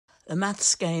The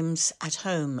Maths Games at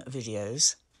Home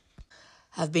videos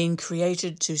have been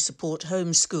created to support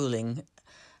homeschooling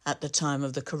at the time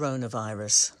of the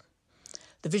coronavirus.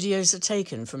 The videos are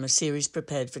taken from a series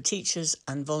prepared for teachers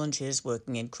and volunteers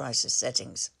working in crisis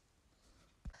settings.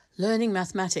 Learning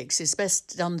mathematics is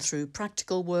best done through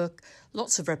practical work,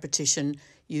 lots of repetition,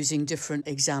 using different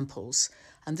examples,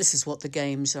 and this is what the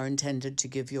games are intended to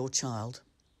give your child.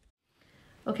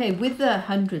 Okay, with the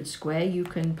 100 square, you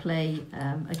can play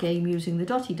a game using the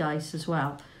dotty dice as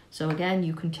well. So again,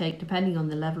 you can take, depending on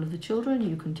the level of the children,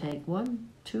 you can take 1,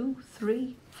 2,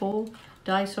 3, 4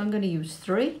 dice. So I'm going to use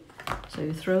 3. So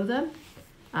you throw them.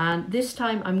 And this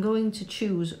time I'm going to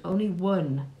choose only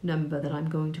one number that I'm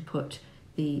going to put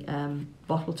the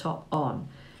bottle top on.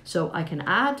 So I can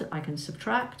add, I can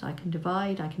subtract, I can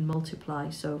divide, I can multiply.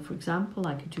 So for example,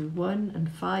 I could do 1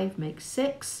 and 5 makes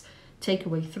 6. Take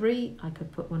away 3, I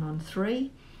could put 1 on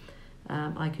 3.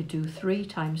 I could do 3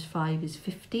 times 5 is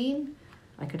 15.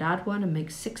 I could add 1 and make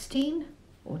 16,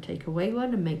 or take away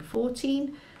 1 and make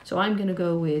 14. So I'm going to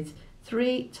go with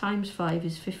 3 times 5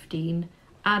 is 15,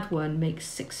 add 1 makes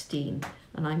 16,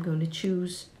 and I'm going to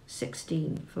choose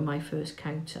 16 for my first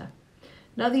counter.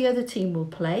 Now the other team will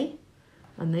play,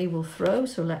 and they will throw.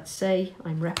 So let's say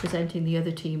I'm representing the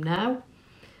other team now,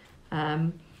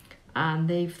 and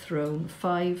they've thrown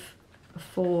 5,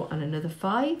 4 and another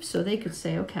 5. So they could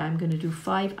say, okay, I'm going to do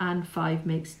 5 and 5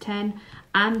 makes 10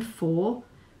 and 4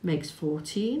 makes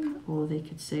 14. Or they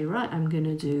could say, right, I'm going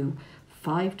to do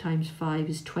 5 times 5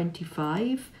 is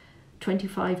 25.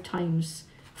 25 times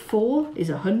 4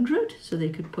 is 100. So they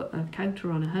could put a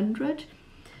counter on 100.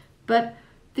 But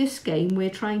this game, we're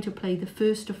trying to play the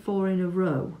first of 4 in a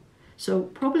row. So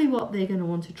probably what they're going to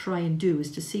want to try and do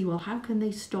is to see, well, how can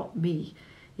they stop me?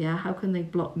 Yeah, how can they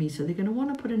block me? So they're going to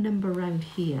want to put a number around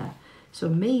here. So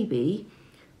maybe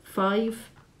 5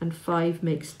 and 5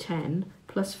 makes 10,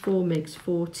 plus 4 makes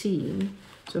 14.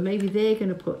 So maybe they're going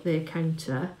to put their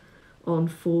counter on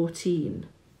 14.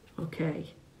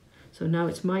 Okay, so now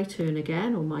it's my turn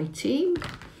again, or my team.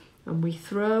 And we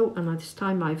throw, and this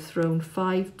time I've thrown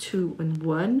 5, 2 and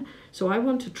 1. So I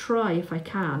want to try, if I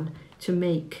can, to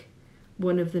make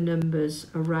one of the numbers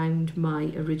around my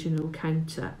original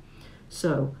counter.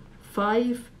 So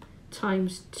 5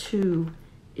 times 2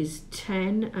 is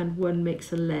 10 and 1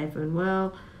 makes 11.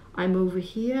 Well, I'm over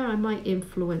here. I might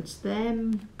influence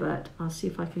them, but I'll see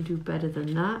if I can do better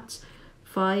than that.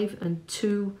 5 and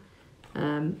 2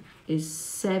 is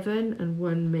 7 and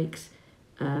 1 makes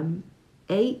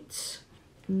 8.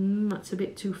 That's a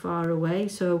bit too far away.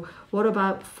 So what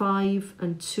about 5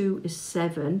 and 2 is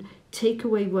 7? Take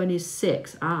away 1 is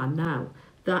 6. Now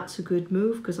that's a good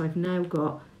move because I've now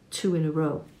got 2 in a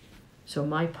row. So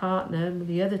my partner,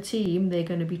 the other team, they're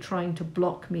going to be trying to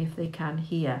block me if they can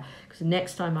here, because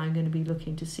next time I'm going to be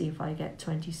looking to see if I get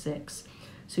 26.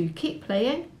 So you keep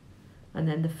playing, and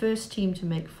then the first team to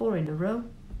make 4 in a row,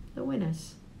 the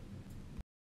winners.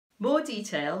 More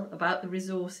detail about the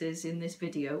resources in this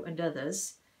video and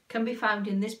others can be found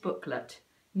in this booklet,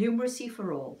 Numeracy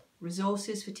for All,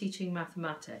 Resources for Teaching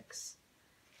Mathematics.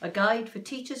 A guide for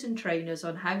teachers and trainers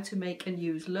on how to make and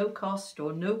use low-cost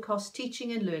or no-cost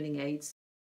teaching and learning aids.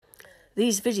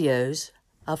 These videos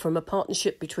are from a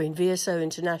partnership between VSO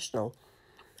International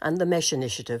and the MESH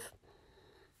Initiative.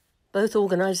 Both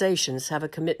organisations have a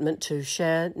commitment to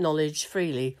share knowledge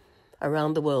freely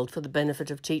around the world for the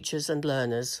benefit of teachers and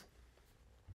learners.